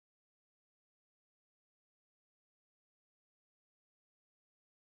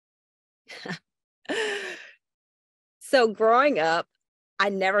So growing up, I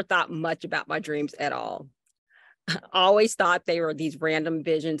never thought much about my dreams at all. I always thought they were these random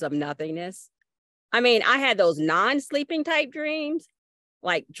visions of nothingness. I mean, I had those non-sleeping type dreams,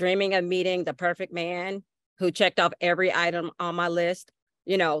 like dreaming of meeting the perfect man who checked off every item on my list,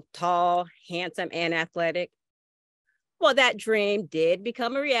 tall, handsome, and athletic. Well, that dream did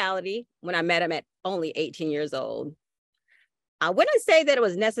become a reality when I met him at only 18 years old. I wouldn't say that it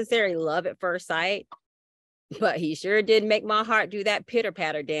was necessarily love at first sight, but he sure did make my heart do that pitter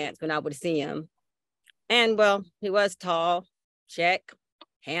patter dance when I would see him. And well, he was tall, check,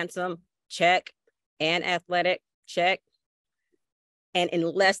 handsome, check, and athletic, check. And in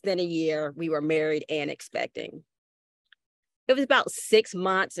less than a year, we were married and expecting. It was about 6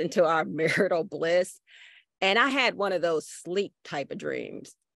 months into our marital bliss, and I had one of those sleep type of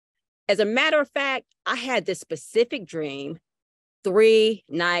dreams. As a matter of fact, I had this specific dream 3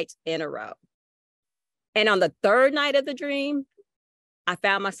 nights in a row. And on the third night of the dream, I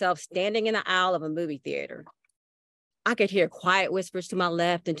found myself standing in the aisle of a movie theater. I could hear quiet whispers to my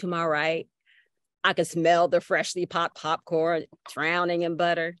left and to my right. I could smell the freshly popped popcorn drowning in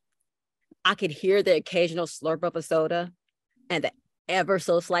butter. I could hear the occasional slurp of a soda and the ever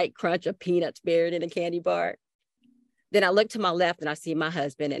so slight crunch of peanuts buried in a candy bar. Then I looked to my left and I see my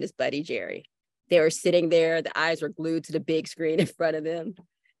husband and his buddy Jerry. They were sitting there, the eyes were glued to the big screen in front of them.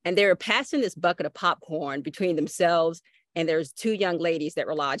 And they were passing this bucket of popcorn between themselves, and there's two young ladies that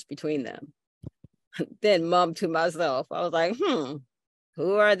were lodged between them. Then mum to myself, I was like,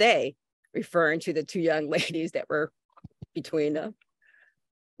 who are they? Referring to the two young ladies that were between them.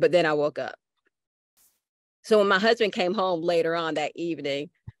 But then I woke up. So when my husband came home later on that evening,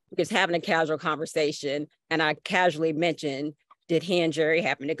 we was having a casual conversation, and I casually mentioned, did he and Jerry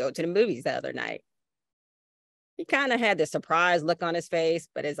happen to go to the movies the other night? He kind of had this surprised look on his face,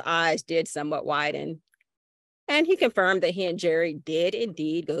 but his eyes did somewhat widen. And he confirmed that he and Jerry did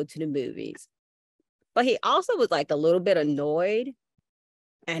indeed go to the movies. But he also was like a little bit annoyed.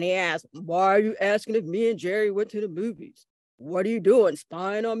 And he asked, why are you asking if me and Jerry went to the movies? What are you doing,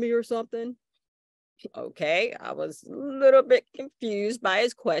 spying on me or something? Okay, I was a little bit confused by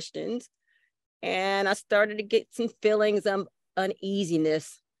his questions. And I started to get some feelings of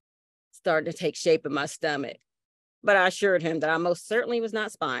uneasiness starting to take shape in my stomach. But I assured him that I most certainly was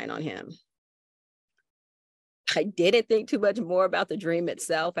not spying on him. I didn't think too much more about the dream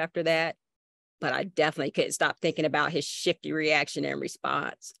itself after that, but I definitely couldn't stop thinking about his shifty reaction and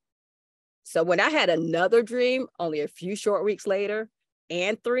response. So when I had another dream only a few short weeks later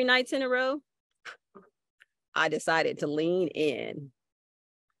and 3 nights in a row, I decided to lean in.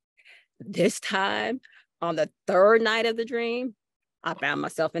 This time, on the third night of the dream, I found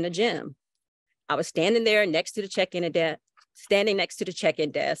myself in a gym. I was standing there next to the check-in desk.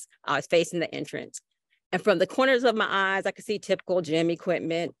 I was facing the entrance. And from the corners of my eyes, I could see typical gym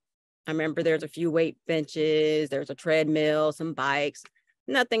equipment. I remember there's a few weight benches, there's a treadmill, some bikes,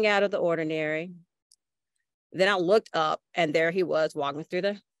 nothing out of the ordinary. Then I looked up, and there he was walking through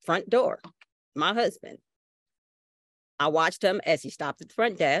the front door, my husband. I watched him as he stopped at the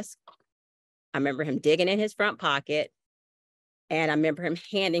front desk. I remember him digging in his front pocket. And I remember him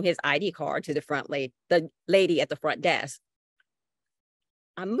handing his ID card to the lady at the front desk.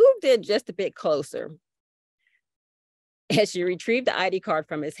 I moved in just a bit closer. As she retrieved the ID card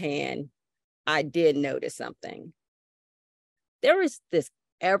from his hand, I did notice something. There was this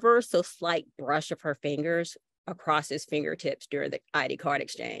ever so slight brush of her fingers across his fingertips during the ID card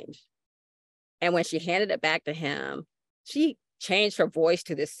exchange. And when she handed it back to him, she changed her voice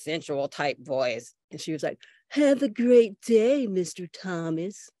to this sensual type voice. And she was like, have a great day, Mr.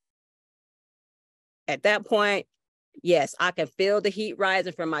 Thomas. At that point, yes, I can feel the heat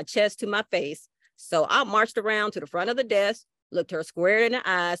rising from my chest to my face. So I marched around to the front of the desk, looked her square in the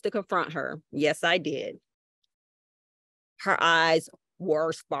eyes to confront her. Yes, I did. Her eyes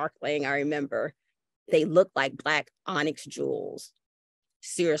were sparkling, I remember. They looked like black onyx jewels.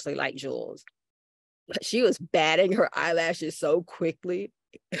 Seriously, like jewels. But she was batting her eyelashes so quickly,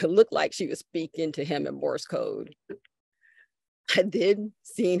 it looked like she was speaking to him in Morse code. I did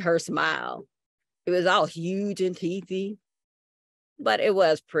see her smile. It was all huge and teethy, but it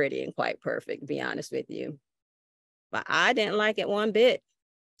was pretty and quite perfect, to be honest with you. But I didn't like it one bit.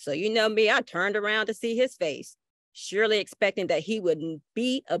 So you know me, I turned around to see his face, surely expecting that he wouldn't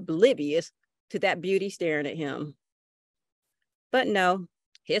be oblivious to that beauty staring at him. But no,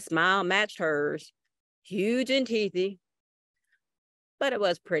 his smile matched hers, huge and teethy, but it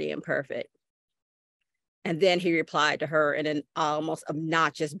was pretty imperfect. And then he replied to her in an almost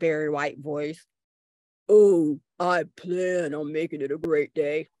obnoxious Barry White voice. Oh, I plan on making it a great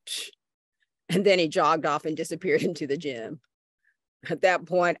day. And then he jogged off and disappeared into the gym. At that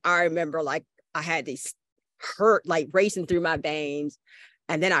point, I remember like I had these hurt like racing through my veins.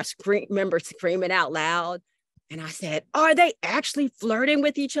 And then I remember screaming out loud. And I said, are they actually flirting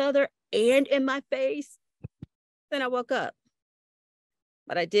with each other and in my face? Then I woke up.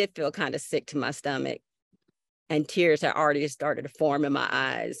 But I did feel kind of sick to my stomach. And tears had already started to form in my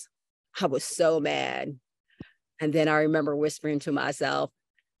eyes. I was so mad. And then I remember whispering to myself,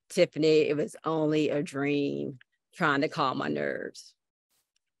 Tiffany, it was only a dream, trying to calm my nerves.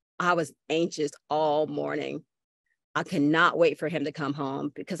 I was anxious all morning. I could not wait for him to come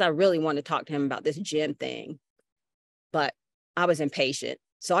home because I really wanted to talk to him about this gym thing. But I was impatient.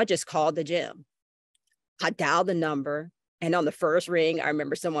 So I just called the gym. I dialed the number. And on the first ring, I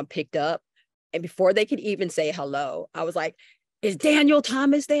remember someone picked up. And before they could even say hello, I was like, is Daniel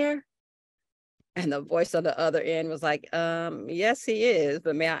Thomas there? And the voice on the other end was like, yes, he is.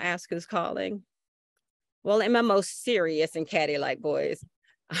 But may I ask who's calling? Well, in my most serious and catty-like voice,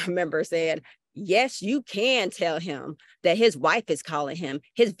 I remember saying, yes, you can tell him that his wife is calling him,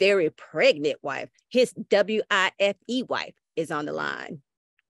 his very pregnant wife, his WIFE wife is on the line.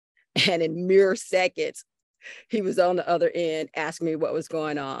 And in mere seconds, he was on the other end asking me what was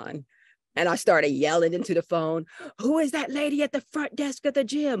going on. And I started yelling into the phone, who is that lady at the front desk of the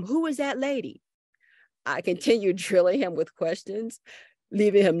gym? Who is that lady? I continued drilling him with questions,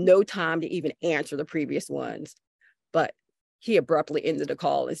 leaving him no time to even answer the previous ones. But he abruptly ended the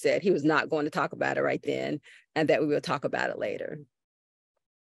call and said he was not going to talk about it right then and that we would talk about it later.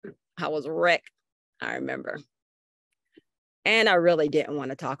 I was wrecked, I remember. And I really didn't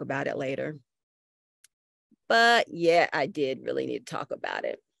want to talk about it later. But yeah, I did really need to talk about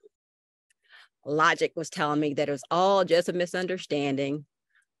it. Logic was telling me that it was all just a misunderstanding,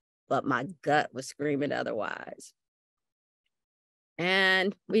 but my gut was screaming otherwise.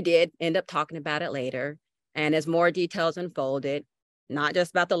 And we did end up talking about it later. And as more details unfolded, not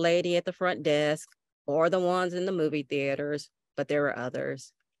just about the lady at the front desk or the ones in the movie theaters, but there were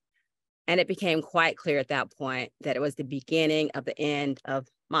others. And it became quite clear at that point that it was the beginning of the end of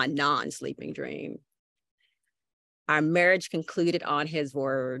my non-sleeping dream. Our marriage concluded on his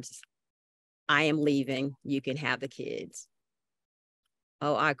words, I am leaving, you can have the kids.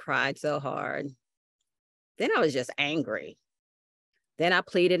 Oh, I cried so hard. Then I was just angry. Then I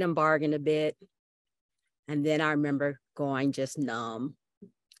pleaded and bargained a bit. And then I remember going just numb.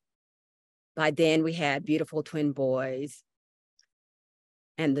 By then we had beautiful twin boys.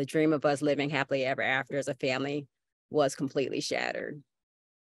 And the dream of us living happily ever after as a family was completely shattered.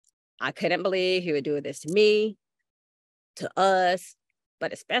 I couldn't believe he would do this to me, to us,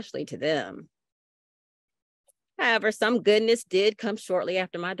 but especially to them. However, some goodness did come shortly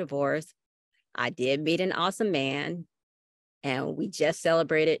after my divorce. I did meet an awesome man, and we just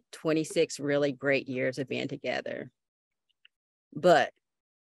celebrated 26 really great years of being together. But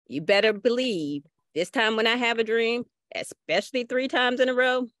you better believe this time when I have a dream, especially 3 times in a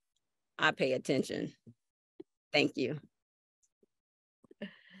row, I pay attention. Thank you.